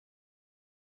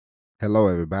Hello,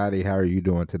 everybody. How are you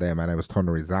doing today? My name is Tony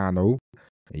Rizano,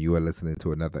 and you are listening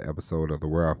to another episode of the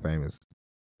world famous,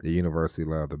 the University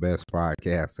Love, the best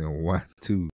podcast in 1,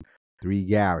 2, 3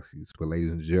 galaxies. But, ladies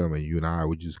and gentlemen, you and I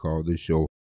would just call this show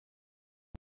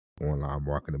Online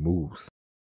Marketing Moves.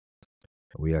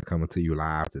 We are coming to you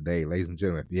live today. Ladies and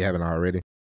gentlemen, if you haven't already,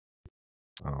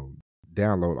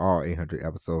 download all 800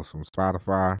 episodes from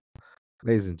Spotify.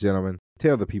 Ladies and gentlemen,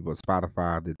 tell the people at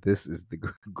Spotify that this is the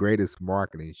greatest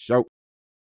marketing show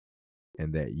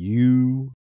and that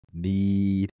you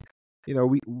need,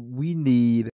 we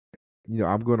need,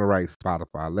 I'm going to write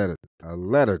Spotify a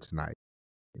letter tonight,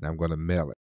 and I'm going to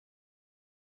mail it.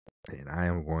 And I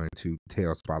am going to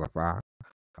tell Spotify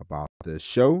about the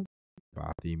show,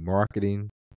 about the marketing,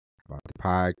 about the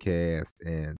podcast,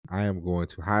 and I am going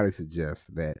to highly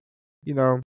suggest that,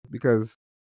 because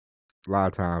a lot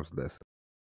of times, listen,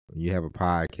 when you have a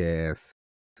podcast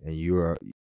and you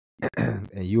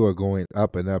are going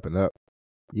up and up and up,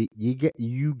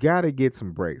 you gotta get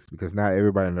some breaks because not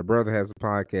everybody and their brother has a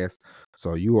podcast,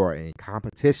 so you are in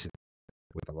competition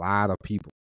with a lot of people.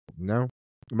 It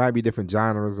might be different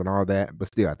genres and all that, but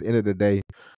still, at the end of the day,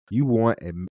 you want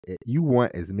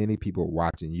as many people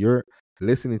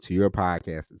listening to your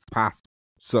podcast as possible.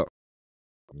 So,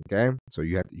 okay, so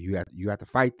you have to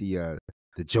fight the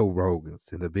Joe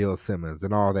Rogans and the Bill Simmons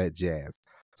and all that jazz.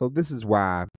 So this is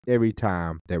why every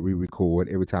time that we record,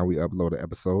 every time we upload an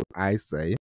episode, I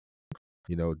say,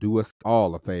 do us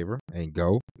all a favor and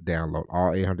go download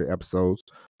all 800 episodes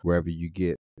wherever you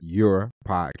get your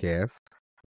podcast.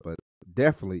 But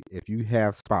definitely, if you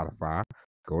have Spotify,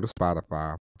 go to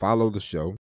Spotify, follow the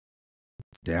show,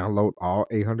 download all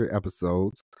 800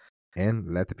 episodes,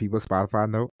 and let the people at Spotify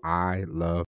know I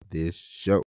love this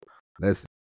show. Listen,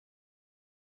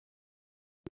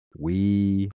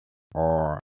 we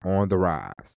are on the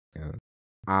rise, and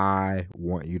I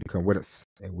want you to come with us,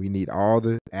 and we need all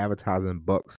the advertising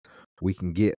bucks we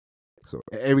can get. So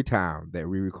every time that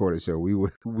we record a show, we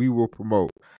will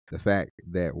promote the fact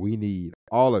that we need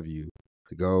all of you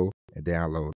to go and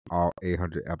download all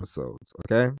 800 episodes.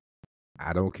 Okay,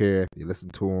 I don't care if you listen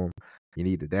to them; you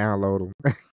need to download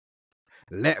them.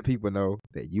 Let people know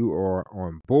that you are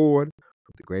on board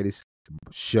with the greatest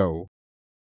show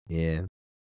in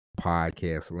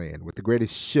podcast land, with the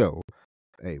greatest show.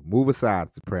 Hey, move aside,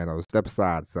 Sopranos. Step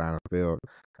aside, Seinfeld.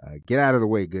 Get out of the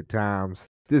way, Good Times.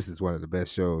 This is one of the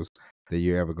best shows that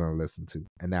you're ever going to listen to.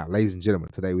 And now, ladies and gentlemen,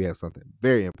 today we have something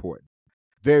very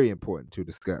important to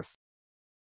discuss.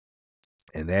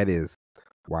 And that is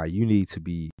why you need to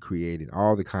be creating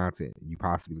all the content you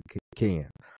possibly can.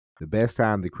 The best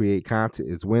time to create content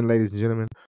is when, ladies and gentlemen,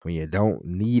 when you don't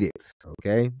need it.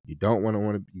 Okay, you don't want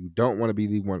to be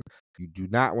the one. You do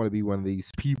not want to be one of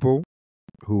these people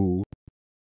who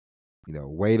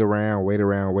wait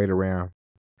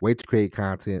to create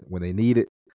content when they need it.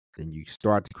 Then you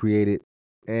start to create it,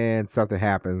 and something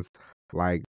happens,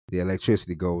 like the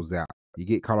electricity goes out. You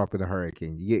get caught up in a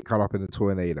hurricane. You get caught up in a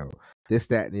tornado. This,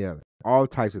 that, and the other. All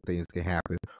types of things can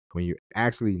happen when you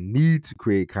actually need to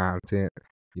create content.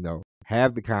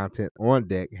 Have the content on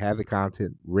deck, have the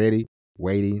content ready,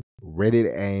 waiting, ready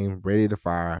to aim, ready to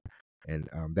fire. And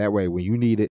that way, when you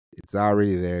need it, it's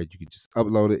already there. You can just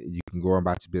upload it and you can go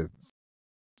about your business.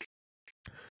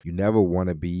 You never want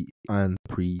to be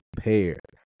unprepared.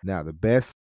 Now,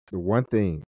 the one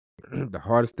thing, the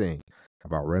hardest thing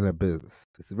about running a business,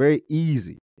 it's very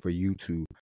easy for you to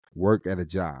work at a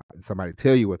job and somebody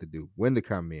tell you what to do, when to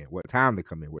come in, what time to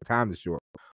come in, what time to show up,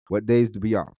 what days to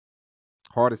be off.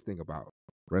 Hardest thing about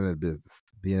running a business,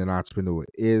 being an entrepreneur,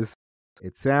 is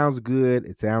it sounds good,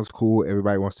 it sounds cool,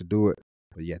 everybody wants to do it,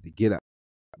 but you have to get up.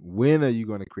 When are you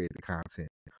going to create the content?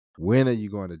 When are you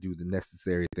going to do the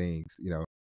necessary things?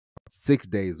 6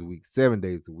 days a week, 7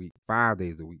 days a week, 5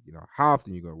 days a week. How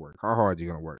often you're going to work? How hard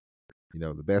you're going to work?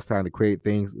 The best time to create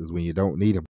things is when you don't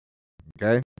need them.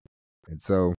 Okay? And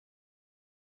so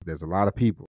there's a lot of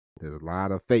people. There's a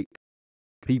lot of fake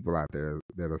people out there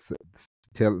that are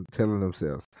telling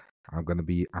themselves, I'm going to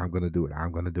do it. I'm going to do it.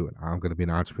 I'm going to be an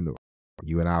entrepreneur.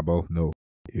 You and I both know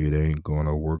it ain't going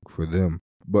to work for them.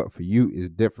 But for you, it's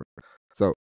different.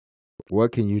 So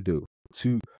what can you do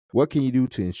to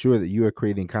ensure that you are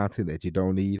creating content that you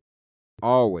don't need?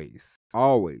 Always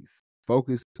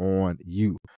focus on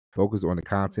you. Focus on the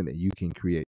content that you can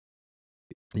create.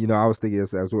 I was thinking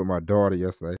yesterday, I was with my daughter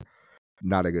yesterday.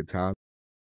 Not a good time.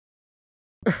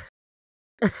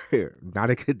 Not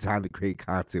a good time to create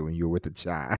content when you're with a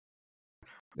child,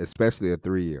 especially a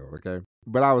 3-year-old. Okay,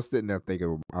 but I was sitting there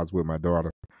thinking, I was with my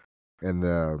daughter, and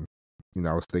I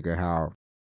was thinking how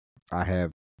I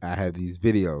have these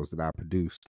videos that I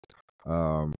produced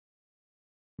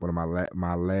one of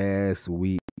my last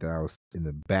week that I was in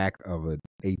the back of an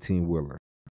 18-wheeler,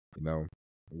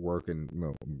 working,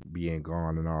 being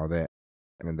gone and all that.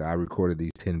 And I recorded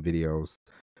these 10 videos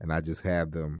and I just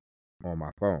have them on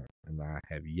my phone and I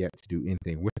have yet to do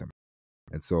anything with them.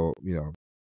 And so,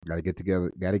 gotta get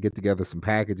together some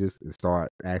packages and start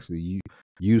actually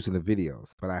using the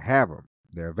videos. But I have them;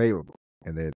 they're available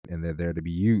and they're there to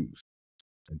be used.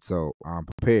 And so I'm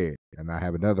prepared, and I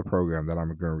have another program that I'm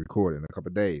going to record in a couple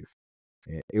of days,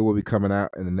 and it will be coming out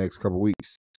in the next couple of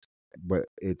weeks. But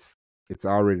it's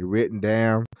already written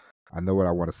down. I know what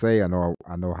I want to say. I know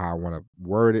how I want to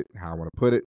word it, how I want to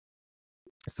put it.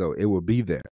 So it will be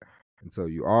there. And so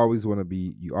you always want to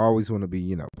be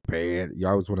prepared. You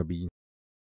always want to be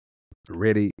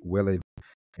ready, willing,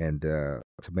 and to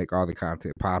make all the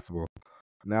content possible.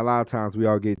 Now, a lot of times we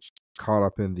all get caught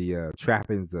up in the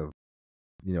trappings of,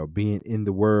 being in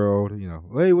the world.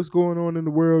 Hey, what's going on in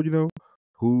the world?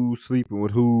 Who's sleeping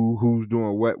with who's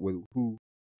doing what with who.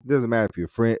 It doesn't matter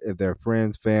if they're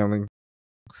friends, family,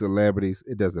 celebrities.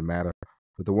 It doesn't matter.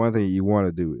 But the one thing you want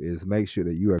to do is make sure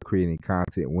that you are creating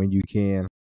content when you can.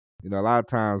 A lot of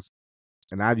times,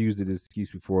 and I've used this excuse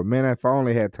before, man, if I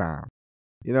only had time.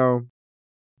 A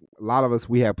lot of us,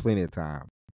 we have plenty of time.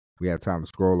 We have time to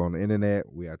scroll on the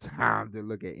internet. We have time to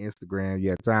look at Instagram.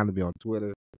 You have time to be on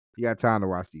Twitter. You got time to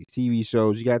watch these TV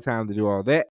shows. You got time to do all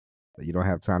that. But you don't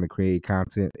have time to create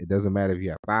content. It doesn't matter if you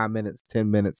have 5 minutes, 10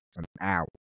 minutes, an hour.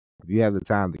 If you have the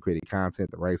time to create content,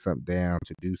 to write something down,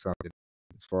 to do something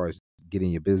as far as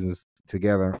getting your business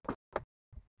together,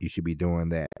 you should be doing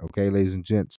that. Okay, ladies and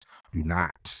gents, do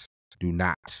not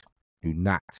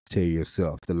tell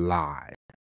yourself the lie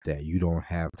that you don't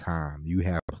have time. You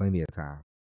have plenty of time.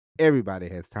 Everybody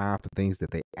has time for things that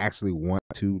they actually want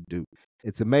to do.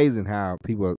 It's amazing how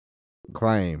people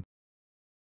claim,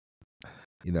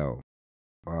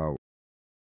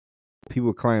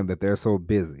 people claim that they're so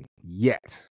busy,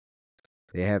 yet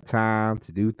they have time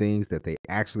to do things that they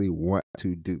actually want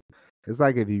to do. It's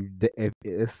like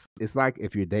it's like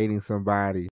if you're dating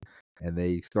somebody and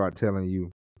they start telling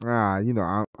you,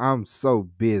 I'm so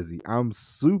busy. I'm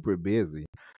super busy.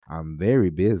 I'm very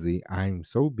busy. I'm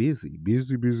so busy.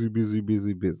 Busy.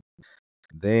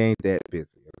 They ain't that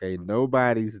busy. Okay.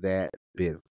 Nobody's that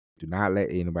busy. Do not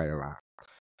let anybody lie.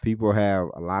 People have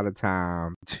a lot of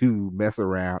time to mess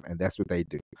around, and that's what they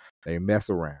do. They mess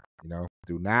around.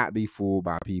 Do not be fooled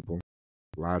by people.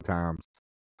 A lot of times,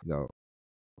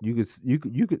 you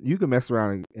can mess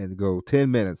around and go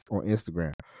 10 minutes on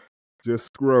Instagram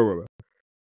just scrolling.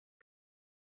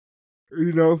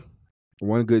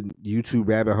 One good YouTube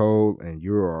rabbit hole, and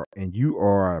you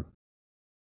are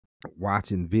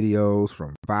watching videos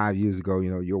from 5 years ago.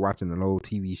 You're watching an old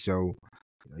TV show.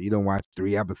 You don't watch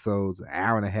 3 episodes, an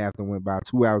hour and a half that went by,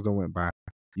 2 hours that went by.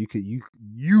 You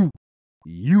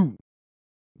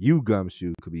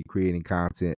Gumshoe could be creating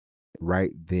content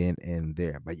right then and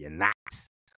there, but you're not.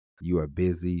 You are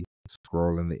busy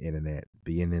scrolling the internet,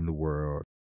 being in the world,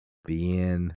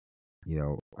 being,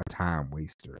 a time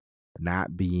waster,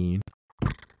 not being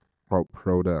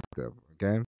productive.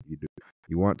 Okay,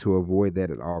 you want to avoid that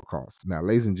at all costs. Now,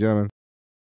 ladies and gentlemen,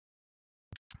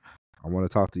 I want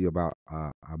to talk to you about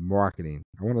a marketing.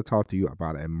 I want to talk to you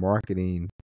about a marketing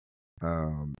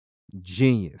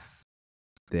genius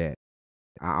that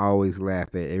I always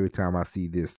laugh at every time I see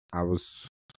this. I was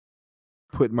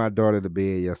putting my daughter to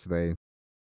bed yesterday,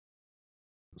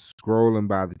 scrolling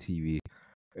by the TV,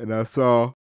 and I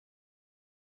saw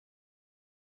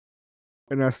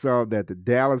that the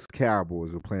Dallas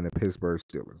Cowboys were playing the Pittsburgh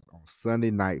Steelers on Sunday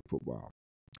Night Football.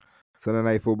 Sunday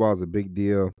Night Football is a big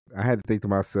deal. I had to think to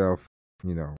myself,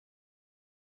 when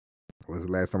was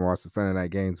the last time I watched the Sunday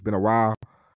night game? It's been a while.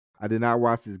 I did not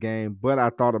watch this game, but I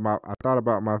thought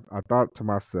to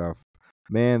myself,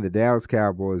 man, the Dallas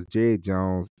Cowboys, Jerry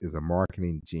Jones is a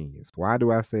marketing genius. Why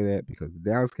do I say that? Because the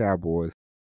Dallas Cowboys,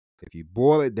 if you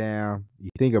boil it down, you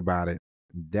think about it,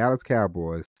 Dallas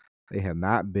Cowboys, they have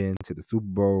not been to the Super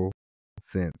Bowl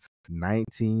since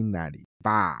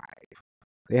 1995.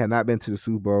 They have not been to the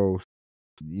Super Bowl,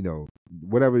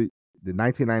 whatever the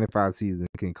 1995 season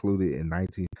concluded in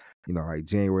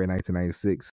January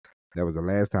 1996. That was the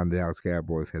last time the Dallas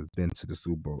Cowboys has been to the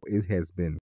Super Bowl. It has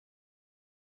been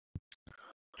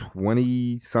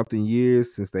 20-something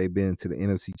years since they've been to the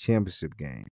NFC Championship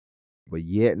game. But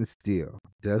yet and still,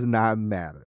 does not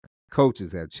matter.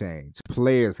 Coaches have changed.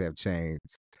 Players have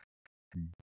changed.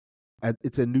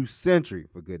 It's a new century,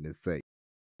 for goodness sake.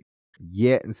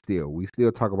 Yet and still, we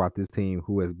still talk about this team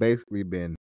who has basically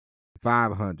been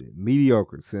 500,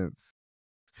 mediocre since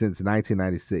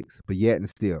 1996. But yet and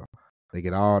still, they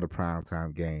get all the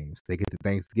primetime games. They get the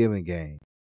Thanksgiving game.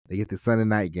 They get the Sunday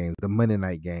night games, the Monday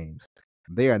night games.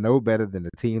 They are no better than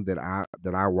the team that I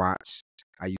watch.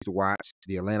 I used to watch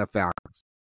the Atlanta Falcons.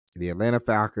 The Atlanta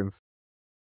Falcons.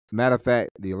 Matter of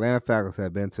fact, the Atlanta Falcons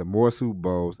have been to more Super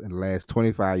Bowls in the last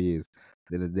 25 years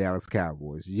than the Dallas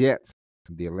Cowboys. Yet,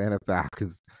 the Atlanta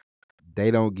Falcons, they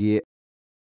don't get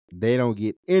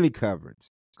any coverage.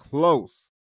 Close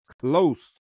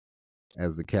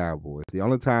as the Cowboys. The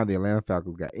only time the Atlanta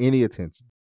Falcons got any attention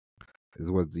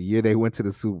was the year they went to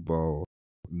the Super Bowl.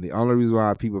 And the only reason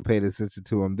why people paid attention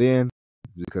to them then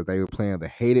is because they were playing the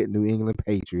hated New England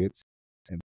Patriots,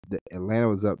 and Atlanta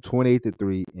was up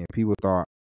 28-3, and people thought,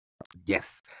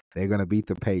 yes, they're gonna beat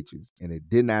the Patriots, and it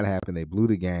did not happen. They blew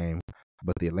the game.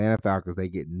 But the Atlanta Falcons, they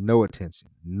get no attention,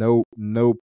 no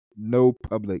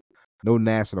public, no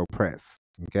national press.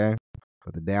 Okay,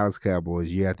 but the Dallas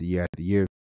Cowboys, year after year after year,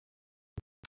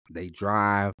 they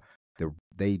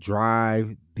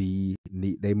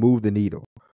move the needle.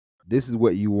 This is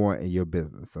what you want in your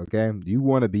business. Okay, you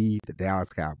want to be the Dallas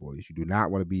Cowboys. You do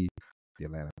not want to be the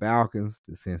Atlanta Falcons,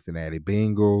 the Cincinnati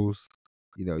Bengals.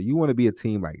 You want to be a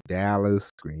team like Dallas,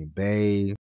 Green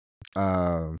Bay,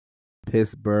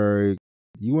 Pittsburgh.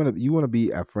 You want to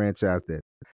be a franchise that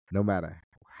no matter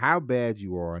how bad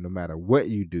you are, no matter what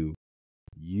you do,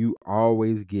 you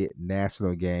always get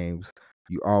national games.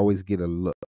 You always get a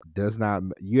look. Does not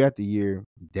year after year,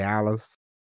 Dallas,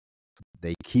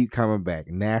 they keep coming back.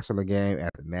 National game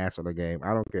after national game.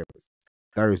 I don't care if it's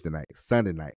Thursday night,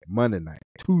 Sunday night, Monday night,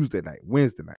 Tuesday night,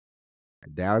 Wednesday night.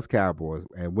 Dallas Cowboys,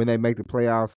 and when they make the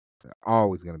playoffs, it's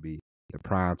always going to be the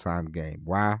primetime game.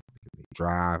 Why? Because they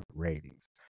drive ratings.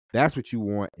 That's what you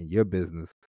want in your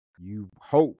business. You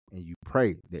hope and you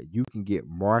pray that you can get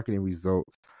marketing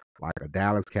results like a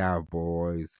Dallas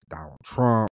Cowboys, Donald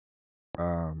Trump,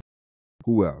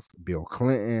 who else? Bill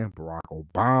Clinton, Barack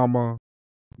Obama.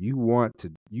 You want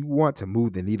to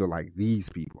move the needle like these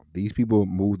people. These people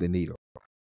move the needle.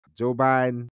 Joe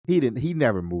Biden, he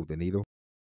never moved the needle.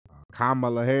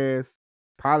 Kamala Harris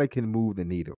probably can move the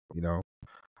needle,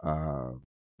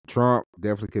 Trump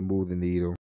definitely can move the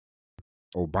needle.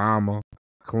 Obama,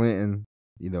 Clinton,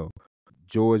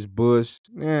 George Bush,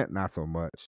 not so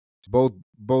much. Both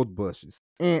Bushes,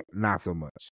 not so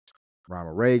much.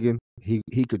 Ronald Reagan, he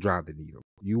could drive the needle.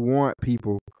 You want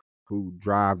people who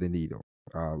drive the needle.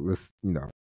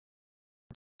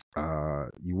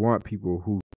 You want people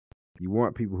who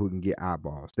can get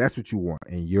eyeballs. That's what you want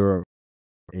in your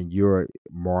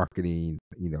marketing,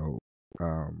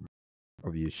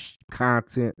 of your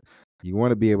content. You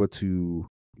want to be able to,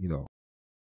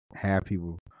 have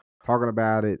people talking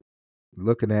about it,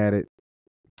 looking at it.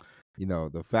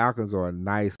 The Falcons are a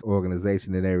nice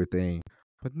organization and everything,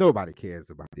 but nobody cares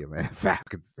about the Atlanta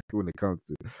Falcons when it comes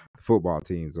to football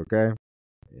teams. Okay,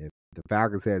 if the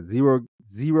Falcons had zero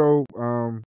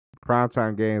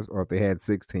primetime games, or if they had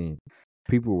 16,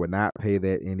 people would not pay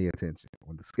that any attention.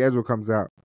 When the schedule comes out,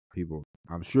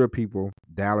 I'm sure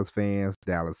Dallas fans,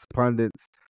 Dallas pundits,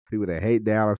 people that hate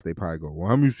Dallas, they probably go, well,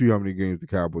 let me see how many games the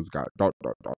Cowboys got.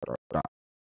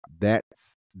 That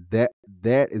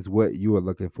is what you are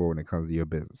looking for when it comes to your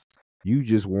business. You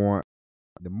just want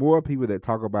the more people that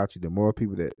talk about you, the more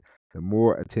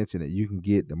attention that you can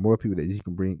get, the more people that you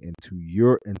can bring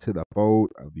into the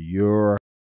fold of your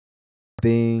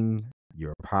thing,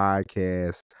 your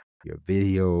podcast, your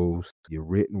videos, your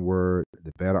written word,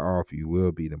 the better off you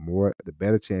will be. The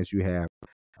better chance you have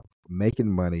of making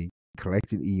money,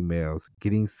 collecting emails,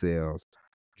 getting sales,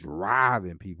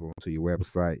 driving people to your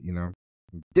website.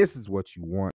 This is what you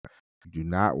want. You do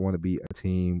not want to be a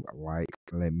team like,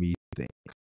 let me think.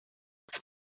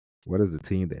 What is a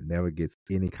team that never gets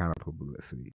any kind of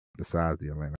publicity besides the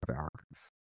Atlanta Falcons?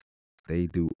 They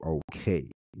do okay.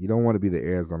 You don't want to be the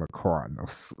Arizona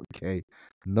Cardinals, okay?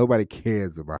 Nobody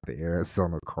cares about the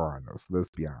Arizona Cardinals. Let's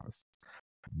be honest.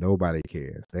 Nobody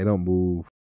cares. They don't move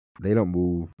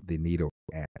the needle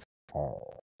at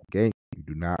all. Okay? You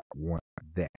do not want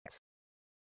that.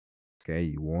 Okay?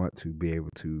 You want to be able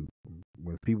to,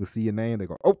 when people see your name, they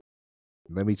go, oh,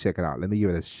 let me check it out. Let me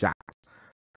give it a shot.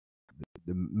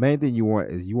 The main thing you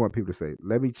want is people to say,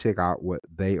 let me check out what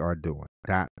they are doing.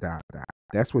 Dot, dot, dot.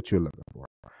 That's what you're looking for.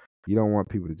 You don't want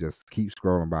people to just keep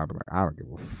scrolling by, but like, I don't give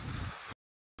a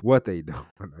what they doing,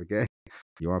 okay?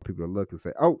 You want people to look and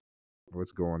say, oh,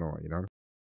 what's going on,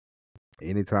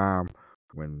 Anytime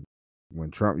when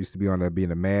Trump used to be on there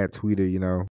being a mad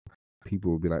tweeter,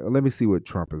 people would be like, oh, let me see what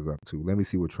Trump is up to. Let me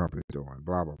see what Trump is doing,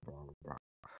 blah, blah, blah, blah, blah.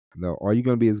 No, are you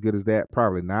going to be as good as that?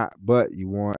 Probably not, but you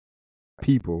want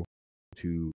people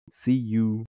to see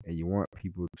you, and you want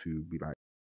people to be like,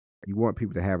 you want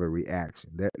people to have a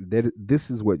reaction. That this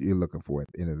is what you're looking for at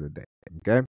the end of the day.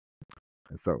 Okay.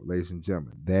 And so, ladies and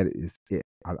gentlemen, that is it.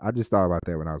 I just thought about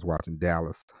that when I was watching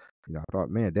Dallas. I thought,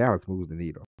 man, Dallas moves the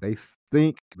needle. They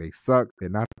stink. They suck. They're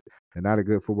not a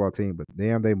good football team, but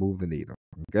damn, they move the needle.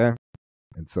 Okay.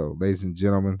 And so, ladies and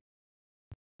gentlemen,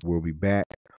 we'll be back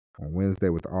on Wednesday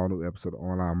with the all new episode of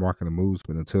Online Marketing Moves.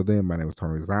 But until then, my name is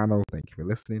Tony Rizzano. Thank you for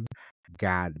listening.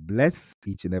 God bless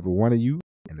each and every one of you.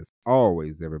 And as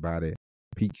always, everybody,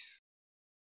 peace.